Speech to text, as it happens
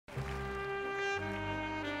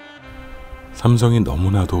삼성이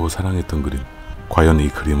너무나도 사랑했던 그림, 과연 이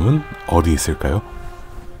그림은 어디 있을까요?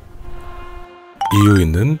 이유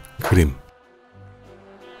있는 그림.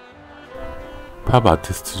 팝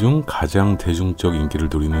아티스트 중 가장 대중적 인기를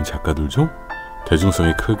누리는 작가들 중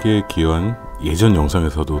대중성이 크게 기여한 예전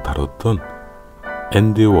영상에서도 다뤘던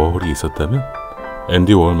앤디 워홀이 있었다면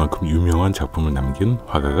앤디 워홀만큼 유명한 작품을 남긴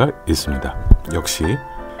화가가 있습니다. 역시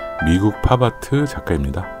미국 팝아트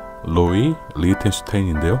작가입니다. 로이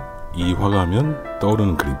리텐슈타인인데요. 이 화가 하면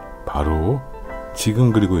떠오르는 그림, 바로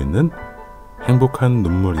지금 그리고 있는 행복한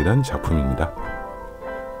눈물이란 작품입니다.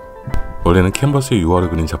 원래는 캔버스에 유화를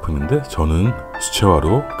그린 작품인데 저는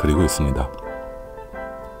수채화로 그리고 있습니다.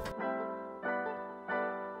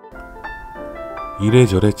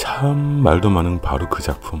 이래저래 참 말도 많은 바로 그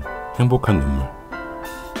작품, 행복한 눈물.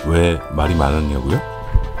 왜 말이 많았냐고요?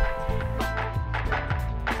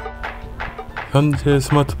 현재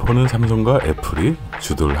스마트폰은 삼성과 애플이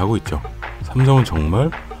주도를 하고 있죠. 삼성은 정말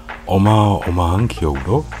어마어마한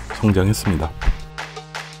기업으로 성장했습니다.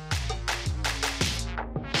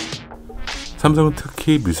 삼성은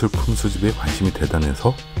특히 미술품 수집에 관심이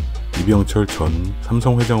대단해서 이병철 전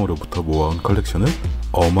삼성회장으로부터 모아온 컬렉션은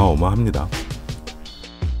어마어마합니다.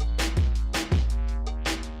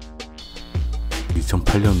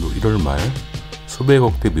 2008년도 1월 말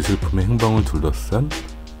수백억대 미술품의 행방을 둘러싼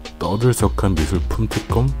떠들썩한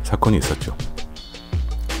미술품특검 사건이 있었죠.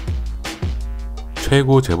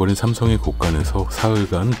 최고 재벌인 삼성의 곳간에서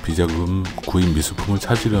사흘간 비자금 구입 미술품을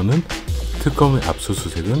찾으려는 특검의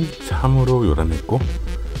압수수색은 참으로 요란했고,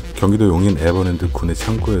 경기도 용인 에버랜드 군의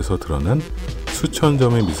창고에서 드러난 수천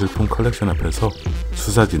점의 미술품 컬렉션 앞에서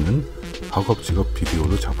수사진은 허겁지겁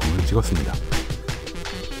비디오로 작품을 찍었습니다.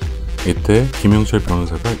 이때 김영철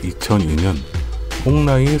변호사가 2002년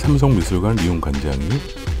홍라이 삼성미술관 이용관장이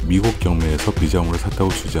미국 경매에서 비자금으로 샀다고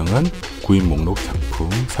주장한 구입 목록 작품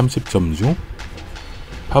 30점 중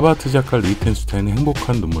팝아트 작가 리텐슈타인의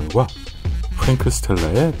행복한 눈물과 프랭크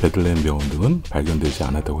스텔라의 베들레헴 병원 등은 발견되지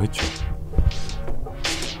않았다고 했죠.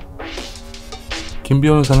 김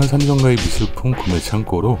변호사는 삼성가의 미술품 구매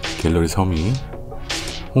창고로 갤러리 서미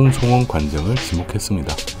홍성원 관장을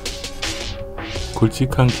지목했습니다.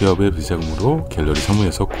 굵직한 기업의 비자금으로 갤러리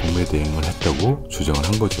서무에서 구매 대행을 했다고 주장을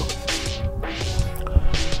한 거죠.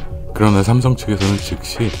 그러나 삼성 측에서는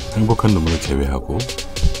즉시 행복한 눈물을 제외하고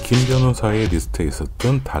김 변호사의 리스트에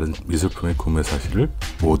있었던 다른 미술품의 구매 사실을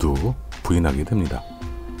모두 부인하게 됩니다.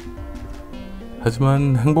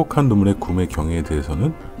 하지만 행복한 눈물의 구매 경위에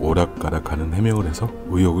대해서는 오락가락하는 해명을 해서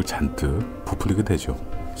의혹을 잔뜩 부풀리게 되죠.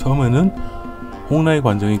 처음에는 홍라이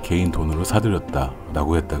관장이 개인 돈으로 사들였다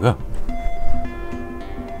라고 했다가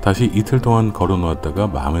다시 이틀 동안 걸어놓았다가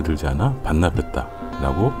마음에 들지 않아 반납했다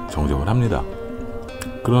라고 정정을 합니다.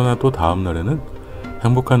 그러나 또 다음 날에는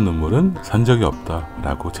행복한 눈물은 산 적이 없다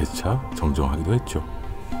라고 재차 정정하기도 했죠.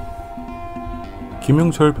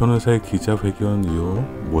 김영철 변호사의 기자회견 이후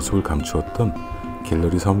모습을 감추었던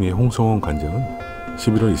갤러리 서미의 홍성원 관장은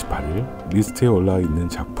 11월 28일 리스트에 올라와 있는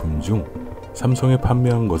작품 중 삼성에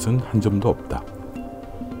판매한 것은 한 점도 없다.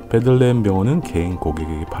 베들레헴 병원은 개인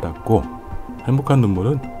고객에게 팔았고 행복한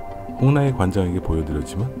눈물은 홍라이 관장에게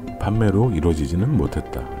보여드렸지만 판매로 이루어지지는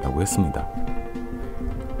못했다 라고 했습니다.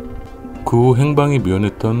 그 후 행방이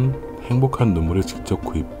묘연했던 행복한 눈물을 직접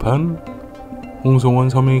구입한 홍성원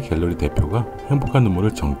서미 갤러리 대표가 행복한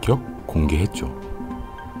눈물을 전격 공개했죠.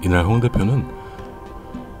 이날 홍 대표는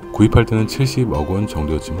구입할 때는 70억 원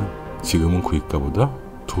정도였지만 지금은 구입가보다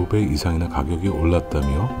 2배 이상이나 가격이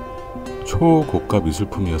올랐다며 초고가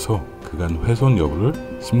미술품이어서 그간 훼손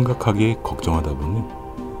여부를 심각하게 걱정하다 보니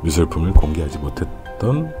미술품을 공개하지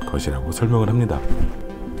못했던 것이라고 설명을 합니다.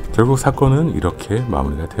 결국 사건은 이렇게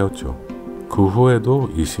마무리가 되었죠. 그 후에도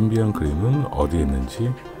이 신비한 그림은 어디에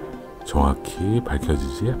있는지 정확히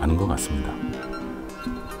밝혀지지 않은 것 같습니다.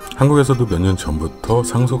 한국에서도 몇 년 전부터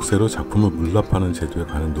상속세로 작품을 물납하는 제도에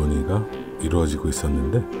관한 논의가 이루어지고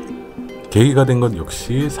있었는데 계기가 된 것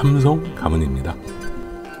역시 삼성 가문입니다.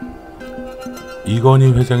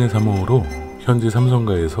 이건희 회장의 사몽으로 현재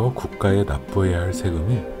삼성가에서 국가에 납부해야 할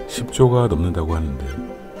세금이 10조가 넘는다고 하는데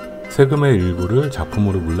세금의 일부를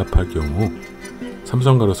작품으로 물납할 경우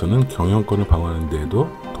삼성가로서는 경영권을 방어하는 데에도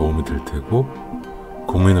도움이 될 테고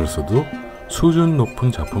국민으로서도 수준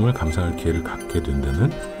높은 작품을 감상할 기회를 갖게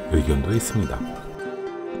된다는 의견도 있습니다.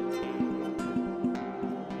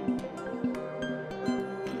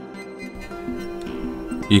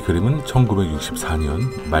 이 그림은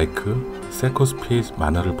 1964년 마이크 세코스피의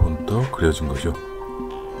만화를 본떠 그려진 거죠.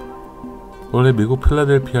 원래 미국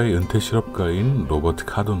필라델피아의 은퇴 실업가인 로버트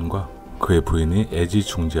카돈과 그의 부인이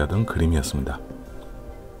애지중지하던 그림이었습니다.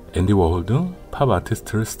 앤디 워홀 등 팝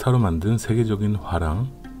아티스트를 스타로 만든 세계적인 화랑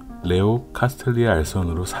레오 카스텔리의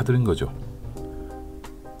알선으로 사들인 거죠.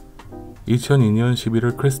 2002년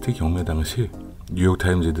 11월 크리스티 경매 당시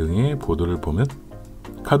뉴욕타임즈 등의 보도를 보면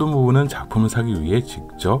카돈 부부는 작품을 사기 위해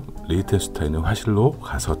직접 리히텐슈타인의 화실로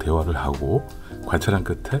가서 대화를 하고 관찰한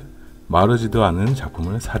끝에 마르지도 않은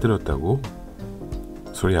작품을 사들였다고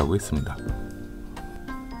소리하고 있습니다.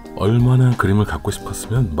 얼마나 그림을 갖고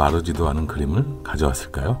싶었으면 마르지도 않은 그림을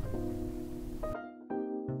가져왔을까요?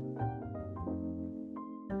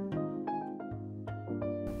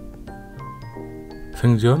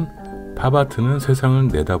 생전 팝아트는 세상을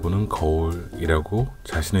내다보는 거울이라고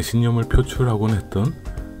자신의 신념을 표출하곤 했던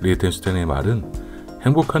리히텐슈타인의 말은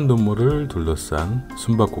행복한 눈물을 둘러싼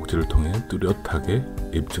숨바꼭질을 통해 뚜렷하게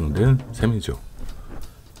입증된 셈이죠.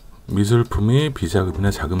 미술품이 비자금이나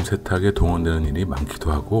자금 세탁에 동원되는 일이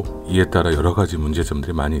많기도 하고 이에 따라 여러 가지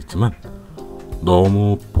문제점들이 많이 있지만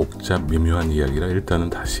너무 복잡 미묘한 이야기라 일단은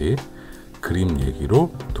다시 그림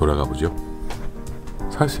얘기로 돌아가 보죠.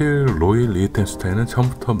 사실 로이 리히텐슈타인은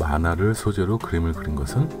처음부터 만화를 소재로 그림을 그린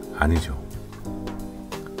것은 아니죠.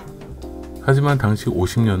 하지만 당시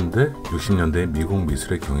 50년대, 60년대의 미국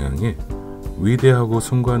미술의 경향이 위대하고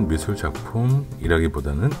숭고한 미술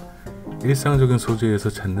작품이라기보다는 일상적인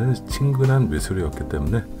소재에서 찾는 친근한 미술이었기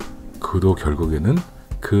때문에 그도 결국에는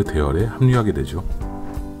그 대열에 합류하게 되죠.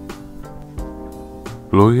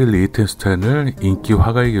 로이 리히텐슈타인을 인기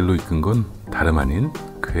화가의 길로 이끈 건 다름 아닌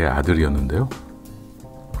그의 아들이었는데요.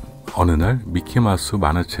 어느 날 미키마우스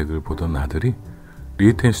만화책을 보던 아들이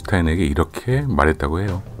리히텐슈타인에게 이렇게 말했다고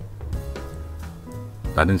해요.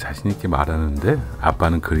 나는 자신있게 말하는데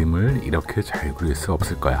아빠는 그림을 이렇게 잘 그릴 수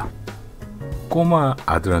없을 거야. 꼬마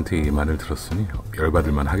아들한테 이 말을 들었으니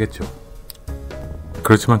열받을만 하겠죠.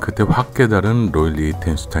 그렇지만 그때 확 깨달은 로이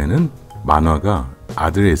리히텐슈타인은 만화가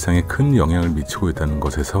아들의 일상에 큰 영향을 미치고 있다는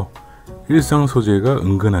것에서 일상 소재가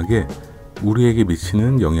은근하게 우리에게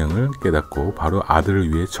미치는 영향을 깨닫고 바로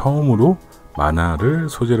아들을 위해 처음으로 만화를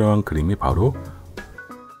소재로 한 그림이 바로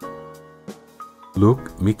Look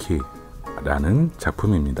Mickey라는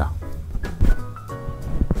작품입니다.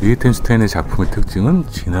 리히텐슈타인의 작품의 특징은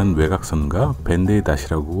진한 외곽선과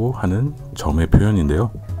밴데이닷이라고 하는 점의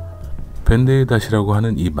표현인데요. 밴데이닷이라고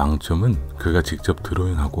하는 이 망점은 그가 직접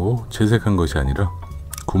드로잉하고 채색한 것이 아니라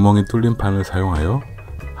구멍이 뚫린 판을 사용하여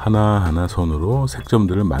하나하나 손으로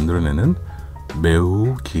색점들을 만들어내는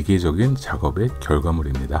매우 기계적인 작업의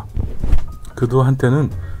결과물입니다. 그도 한때는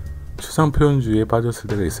추상표현주의에 빠졌을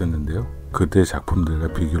때가 있었는데요. 그때의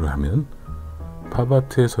작품들과 비교를 하면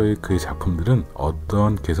팝아트에서의 그의 작품들은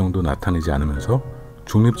어떠한 개성도 나타내지 않으면서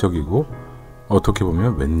중립적이고 어떻게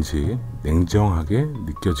보면 왠지 냉정하게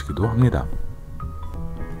느껴지기도 합니다.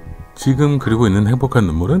 지금 그리고 있는 행복한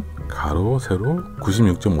눈물은 가로 세로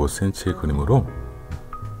 96.5cm의 그림으로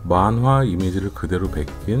만화 이미지를 그대로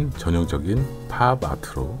베낀 전형적인 팝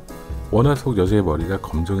아트로 원화 속 여자의 머리가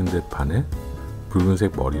검정인데 반해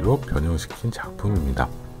붉은색 머리로 변형시킨 작품입니다.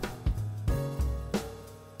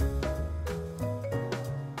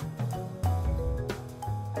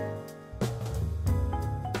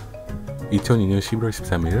 (2002년 11월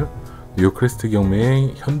 13일) 뉴욕 크리스티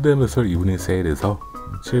경매의 현대미술 이브닝 세일에서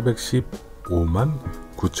 715만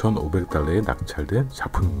 9,500달러에 낙찰된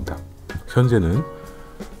작품입니다. 현재는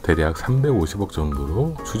대략 350억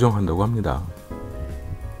정도로 추정한다고 합니다.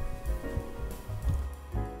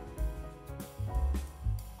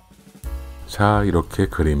 자, 이렇게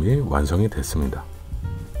그림이 완성이 됐습니다.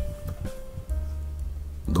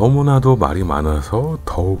 너무나도 말이 많아서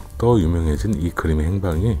더욱더 유명해진 이 그림의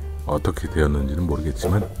행방이 어떻게 되었는지는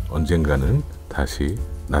모르겠지만 언젠가는 다시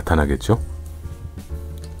나타나겠죠?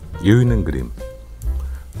 이유 있는 그림,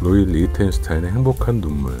 로이 리히텐슈타인의 행복한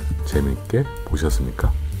눈물 재미있게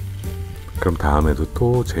보셨습니까? 그럼 다음에도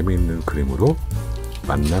또 재미있는 그림으로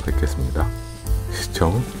만나 뵙겠습니다.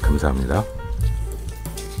 시청 감사합니다.